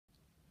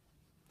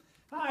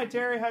Hi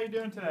Terry, how you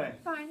doing today?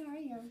 Fine, how are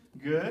you?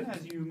 Good.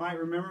 As you might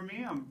remember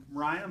me, I'm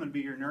Ryan. I'm going to be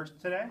your nurse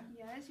today.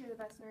 Yes, you're the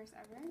best nurse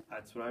ever.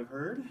 That's what I've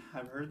heard.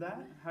 I've heard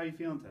that. How are you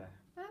feeling today?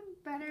 I'm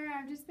better.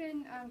 I've just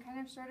been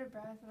kind of short of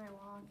breath when I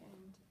walk,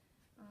 and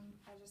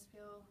I just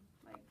feel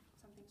like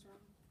something's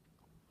wrong.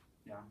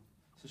 Yeah.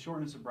 So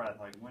shortness of breath,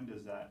 like when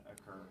does that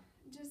occur?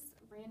 Just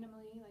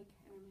randomly, like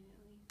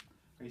intermittently.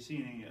 Are you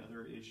seeing any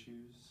other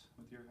issues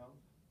with your health?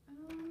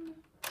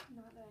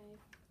 Not that I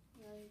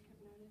really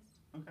have noticed.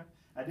 Okay.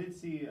 I did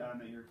see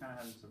that you're kind of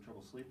having some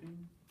trouble sleeping.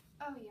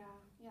 Oh yeah,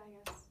 I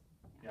guess.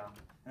 Yeah.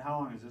 And how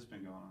long has this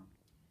been going on?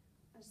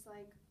 Just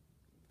like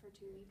for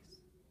 2 weeks.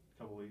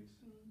 A couple weeks.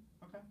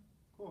 Mm-hmm. Okay.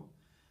 Cool.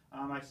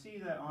 I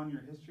see that on your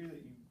history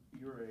that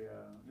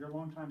you're a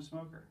long-time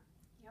smoker.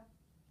 Yep.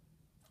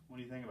 What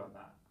do you think about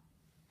that?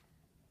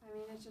 I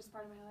mean, it's just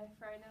part of my life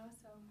right now,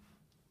 so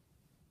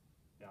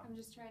Yeah. I'm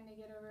just trying to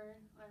get over,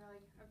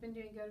 like I've been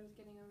doing good with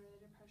getting over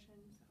the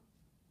depression, so.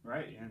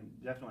 Right, and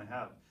definitely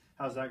have.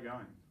 How's that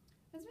going?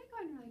 It's been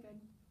going really good.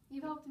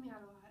 You've helped me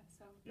out a lot,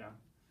 so. Yeah.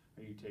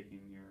 Are you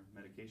taking your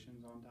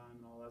medications on time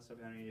and all that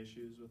stuff? Any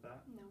issues with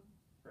that? No.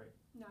 Great.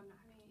 No, I'm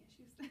not having any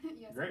issues.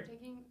 Yes, Great. I'm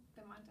taking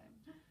them on time.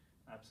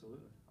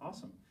 Absolutely.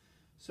 Awesome.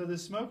 So the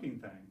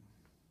smoking thing,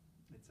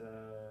 it's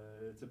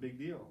a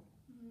big deal.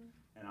 Mm-hmm.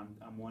 And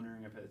I'm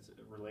wondering if it's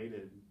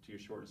related to your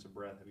shortness of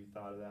breath. Have you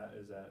thought of that?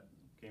 Is that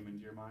came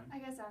into your mind? I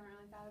guess I haven't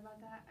really thought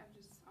about that. I've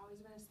just always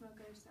been a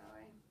smoker, so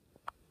I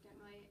didn't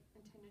really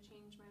intend to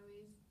change my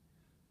ways.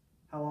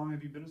 How long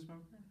have you been a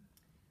smoker?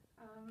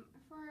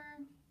 For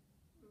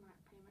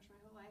pretty much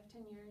my whole life,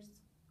 10 years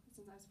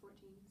since I was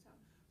 14. So.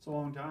 It's a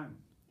long time.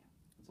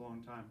 Yeah. It's a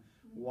long time.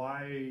 Mm-hmm.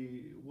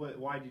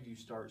 Why did you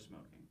start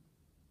smoking?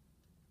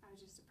 I was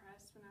just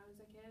depressed when I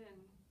was a kid, and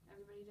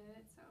everybody did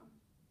it, so.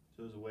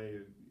 So it was a way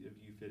of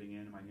you fitting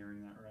in. Am I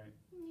hearing that right?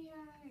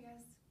 Yeah, I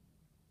guess.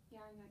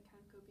 Yeah, I'm like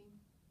kind of coping.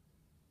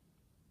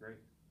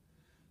 Great.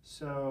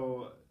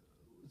 So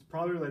it's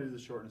probably related to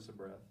the shortness of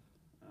breath.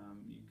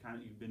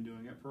 You've been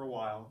doing it for a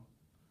while,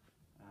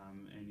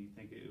 and you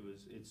think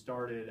it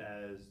started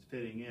as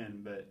fitting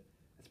in, but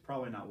it's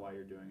probably not why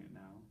you're doing it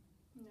now.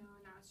 No,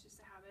 now it's just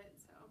a habit,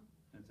 so.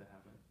 It's a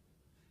habit.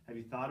 Have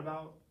you thought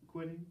about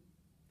quitting?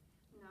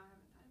 No, I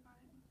haven't thought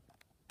about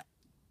it.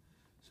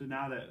 So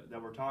now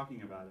that we're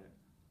talking about it,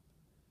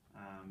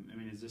 I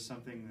mean, is this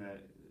something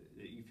that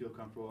you feel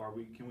comfortable?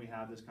 Can we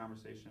have this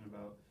conversation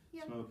about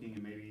smoking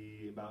and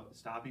maybe about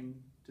stopping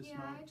to smoke?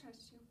 Yeah, I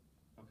trust you.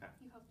 Okay.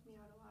 You helped me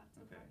out a lot so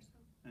far, so.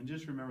 And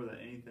just remember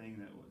that anything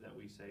that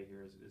we say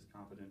here is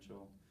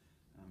confidential.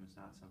 It's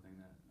not something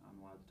that I'm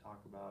allowed to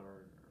talk about,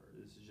 or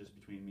this is just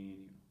between me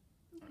and you.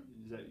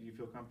 Okay. You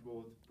feel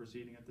comfortable with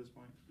proceeding at this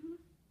point? Mm-hmm.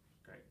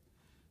 Great.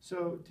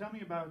 So tell me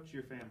about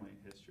your family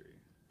history.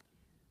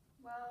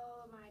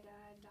 Well, my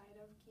dad died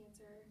of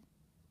cancer,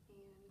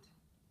 and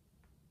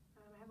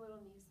I have a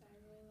little niece that I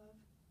really love.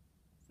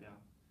 Yeah.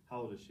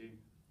 How old is she?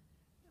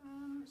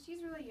 She's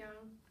really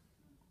young,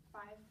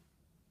 5.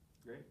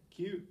 Great.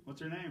 Cute. What's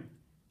her name?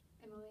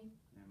 Emily.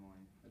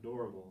 Emily.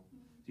 Adorable.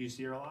 Mm-hmm. Do you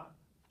see her a lot?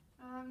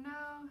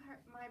 No,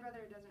 my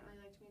brother doesn't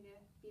really like me to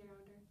be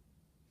around her.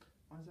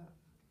 Why is that?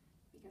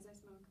 Because I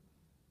smoke.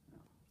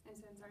 No. And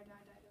since our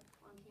dad died of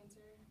lung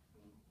cancer, I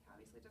mean, he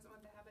obviously doesn't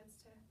want the habits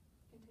to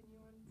continue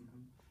on. So.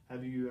 Mm-hmm.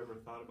 Have you ever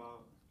thought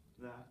about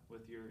that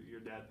with your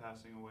dad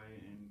passing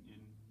away and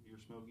you're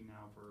smoking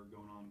now for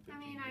going on 15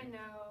 I mean, years? I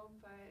know,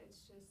 but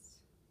it's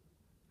just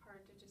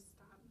hard to just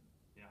stop.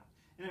 Yeah,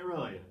 and it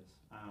really is.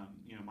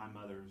 My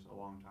mother's a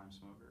long-time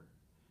smoker,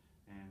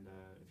 and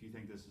if you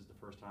think this is the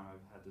first time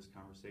I've had this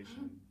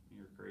conversation,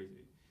 you're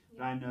crazy.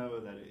 But I know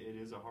that it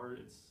is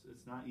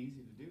it's not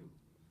easy to do.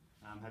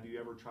 Have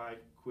you ever tried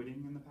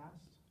quitting in the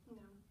past?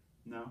 No.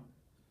 No?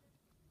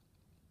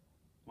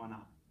 Why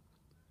not?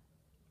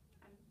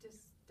 I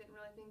just didn't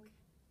really think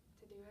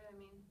to do it. I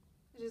mean,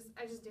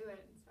 I just do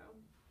it, so.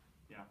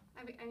 Yeah.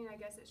 I mean, I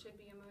guess it should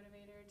be a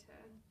motivator to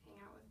hang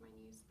out with my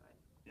niece, but.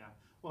 Yeah.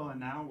 Well, and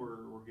now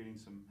we're getting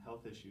some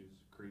health issues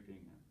creeping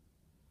in.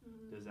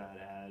 Mm-hmm. Does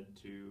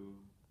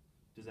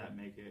that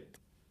make it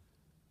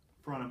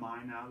front of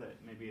mind now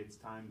that maybe it's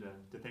time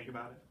to think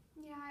about it?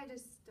 Yeah, I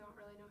just don't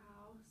really know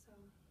how, so.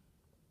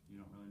 You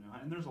don't really know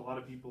how. And there's a lot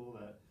of people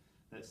that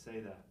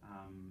say that.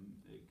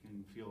 It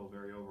can feel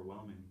very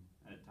overwhelming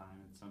at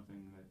times. It's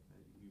something that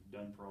you've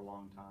done for a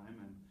long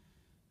time,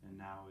 and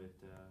now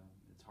it's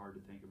hard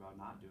to think about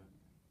not doing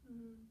it.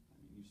 Mm-hmm. I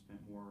mean, you've spent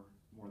more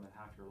than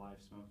half your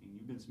life smoking.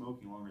 You've been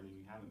smoking longer than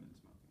you haven't been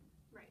smoking.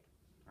 Right.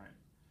 Right.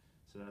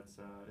 So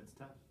it's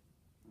tough.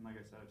 And like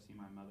I said, I've seen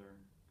my mother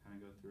kind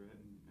of go through it,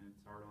 and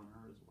it's hard on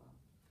her as well.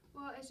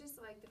 Well, it's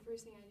just like the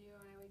first thing I do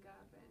when I wake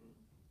up, and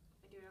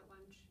I do it at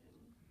lunch, and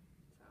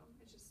so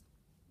it's just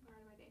part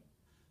of my day.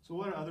 So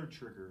what are other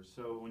triggers?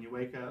 So when you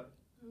wake up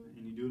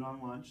and you do it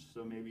on lunch,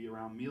 so maybe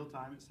around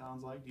mealtime it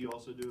sounds like, do you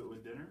also do it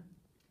with dinner?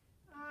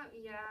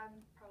 Yeah,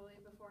 probably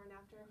before and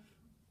after.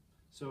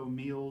 So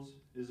meals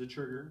is a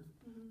trigger.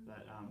 Mm-hmm.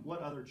 That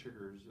what other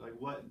triggers? Like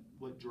what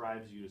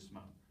drives you to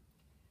smoke?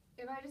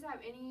 If I just have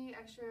any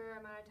extra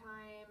amount of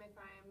time, if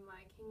I'm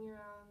like hanging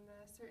around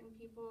the certain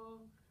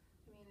people.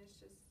 I mean, it's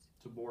just,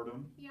 To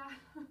boredom, yeah.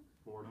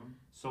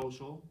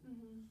 social,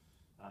 Mhm.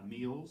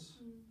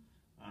 Meals,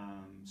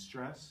 Mhm.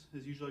 stress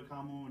is usually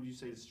common. Would you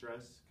say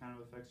stress kind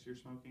of affects your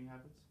smoking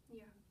habits?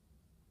 Yeah.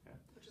 Okay.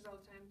 Which is all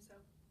the time, so.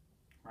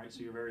 Right,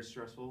 so you're very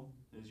stressful.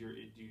 Do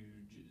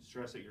you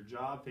stress at your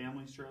job,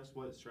 family stress?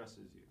 What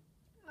stresses you?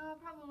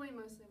 Probably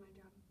mostly my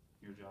job.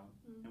 Your job?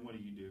 Mhm. And what do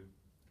you do?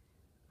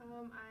 I'm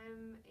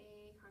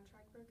a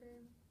contract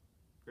worker.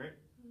 Great.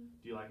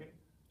 Mhm. Do you like it?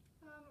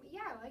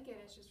 Yeah, I like it.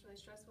 It's just really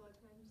stressful at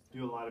times. So.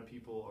 Do a lot of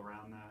people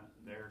around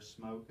there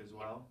smoke as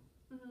well?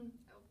 Oh,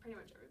 pretty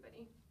much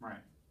everybody.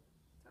 Right.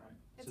 So Right.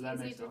 it's So that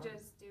easy makes to it hard.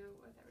 just do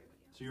with everybody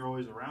else. So you're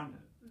always around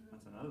it. Mhm.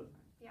 That's another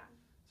thing. Yeah.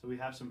 So we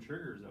have some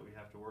triggers that we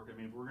have to work. I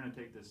mean, if we're going to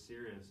take this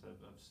serious of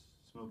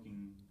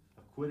smoking,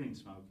 of quitting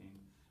smoking,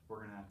 we're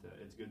going to have to.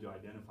 It's good to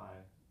identify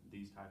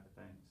these type of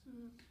things.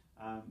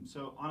 Mhm.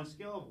 So on a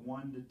scale of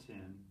 1 to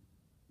 10,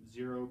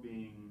 0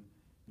 being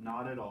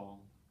not at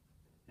all,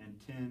 and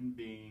 10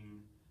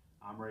 being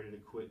I'm ready to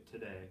quit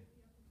today,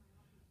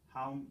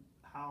 how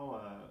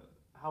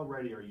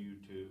ready are you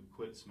to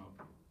quit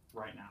smoking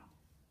right now?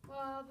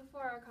 Well,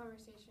 before our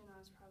conversation, I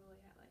was probably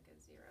at like a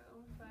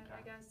 0, but I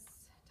Okay.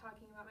 guess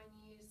talking about my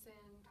niece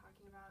and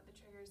talking about the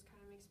triggers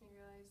kind of makes me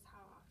realize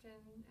how often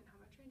and how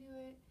much I do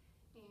it,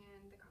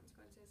 and the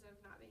consequences of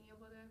not being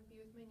able to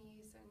be with my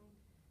niece and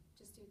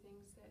just do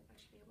things that I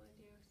should be able to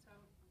do. So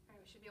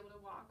I should be able to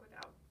walk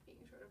without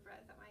being short of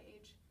breath at my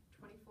age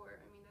 24.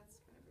 I mean, that's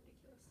kind of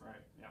ridiculous.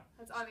 Right. Yeah.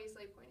 That's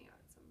obviously pointing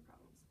out some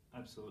problems.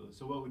 Absolutely.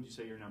 So what would you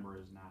say your number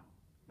is now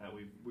that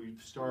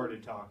we've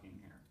started talking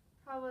here?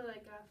 Probably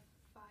like a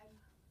 5.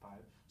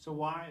 5. So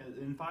why?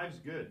 And 5's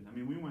good. I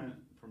mean, we went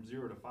from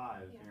 0 to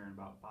 5 Yeah. here in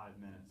about 5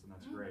 minutes, and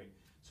that's Mhm. great.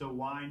 So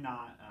why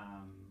not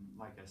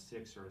like a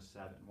 6 or a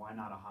 7? Why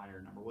not a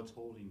higher number? What's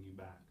holding you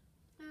back?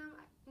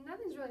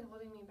 Nothing's really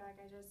holding me back.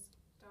 I just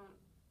don't.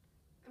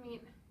 I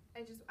mean,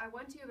 I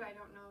want to, but I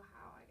don't know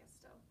how. I guess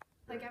still.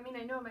 Like, Right. I mean,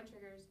 I know my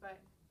triggers, but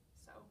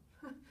so.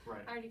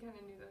 Right. I already kind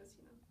of knew those,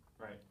 you know.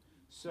 Right.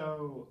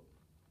 So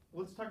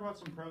let's talk about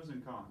some pros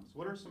and cons.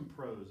 What are some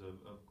pros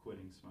of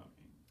quitting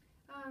smoking?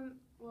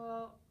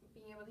 Well,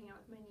 being able to hang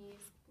out with my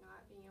niece,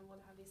 not being able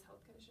to have these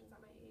health conditions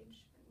at my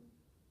age, and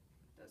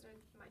those are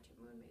my 2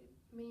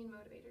 main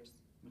motivators.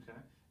 Okay.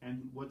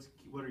 And what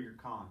are your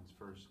cons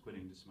for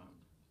quitting to smoke?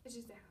 It's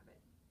just a habit.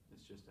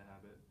 It's just a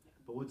habit. Yeah.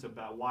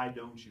 But why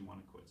don't you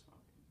want to quit smoking?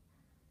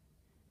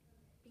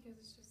 Because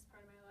it's just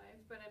part of my life.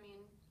 But I mean,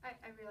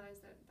 I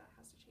realize that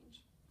has to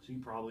change. So you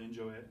probably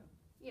enjoy it.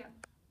 Yeah.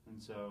 And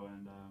so,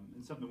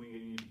 and something we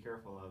need to be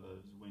careful of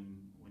is when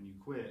you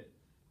quit,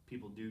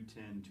 people do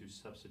tend to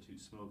substitute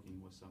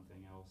smoking with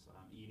something else.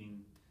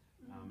 Eating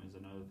is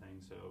another thing.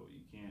 So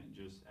you can't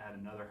just add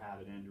another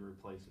habit in to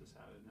replace this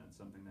habit. And that's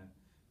something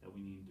that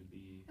we need to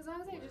be. As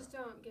long as I aware just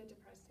of. don't get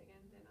depressed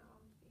again, then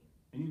I'll be.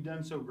 And you've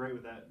done so great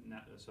with that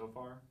so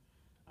far.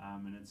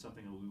 And it's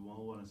something that we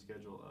will want to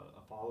schedule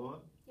a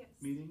follow-up Yes.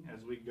 meeting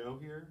as we go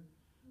here.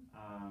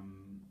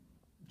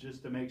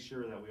 Just to make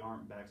sure that we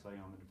aren't backsliding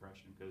on the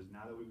depression, because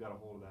now that we've got a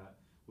hold of that,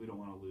 we don't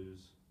want to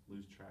lose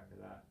track of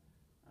that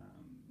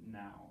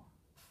now.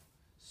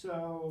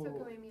 So So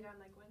can we meet on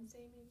like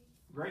Wednesday maybe?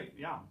 great,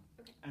 yeah.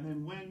 Okay. And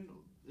then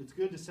it's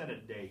good to set a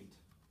date.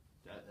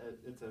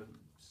 It's a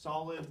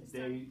solid To start.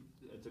 date.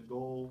 It's a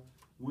goal.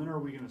 When are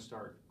we going to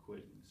start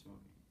quitting smoking?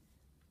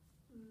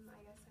 I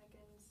guess I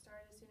can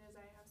start as soon as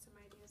I have some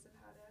ideas of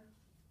how to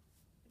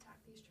attack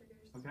these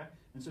triggers. Okay.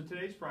 And so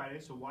today's Friday.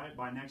 So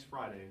by next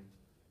Friday,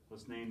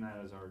 let's name that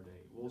as our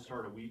date. We'll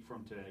start a week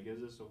from today. It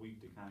gives us a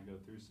week to kind of go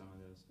through some of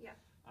this. Yeah.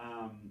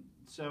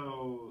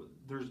 So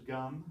there's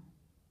gum.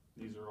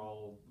 These are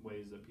all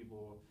ways that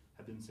people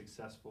have been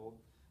successful.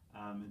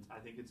 I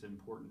think it's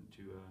important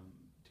to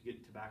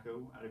get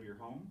tobacco out of your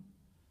home.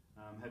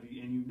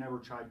 You've never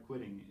tried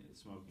quitting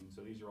smoking,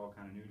 so these are all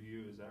kind of new to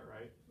you. Is that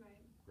right? Right.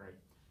 Great.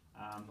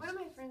 One of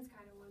my friends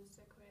kind of wants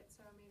to quit,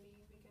 so maybe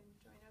we can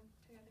join up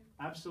together.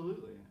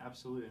 Absolutely,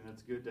 and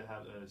that's good to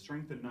have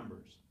strength in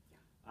numbers.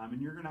 Yeah.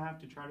 And you're going to have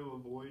to try to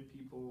avoid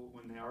people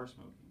when they are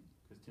smoking,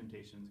 because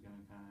temptation is going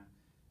to kind of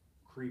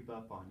creep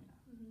up on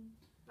you.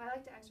 I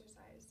like to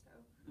exercise, so.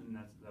 And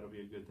that'll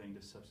be a good thing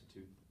to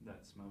substitute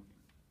that smoking.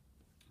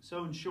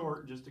 So in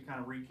short, just to kind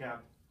of recap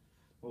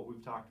what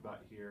we've talked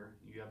about here,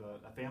 you have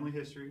a family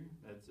history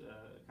that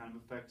kind of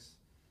affects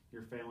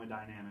your family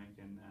dynamic,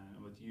 and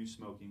with you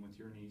smoking with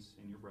your niece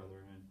and your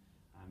brother,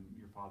 and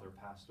your father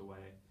passed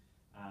away.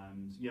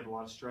 So you have a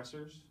lot of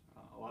stressors.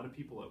 A lot of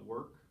people at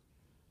work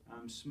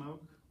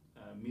smoke.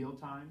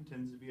 Mealtime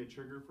tends to be a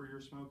trigger for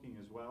your smoking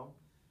as well.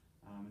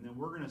 And then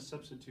we're going to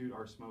substitute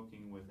our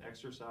smoking with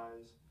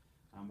exercise.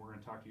 We're going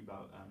to talk to you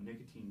about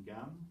nicotine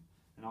gum,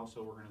 and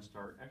also we're going to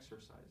start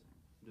exercising.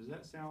 Does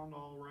that sound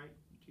all right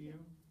to you?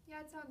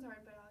 Yeah, it sounds hard,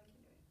 but I can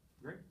do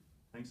it. Great.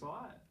 Thanks a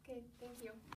lot. Okay, thank you.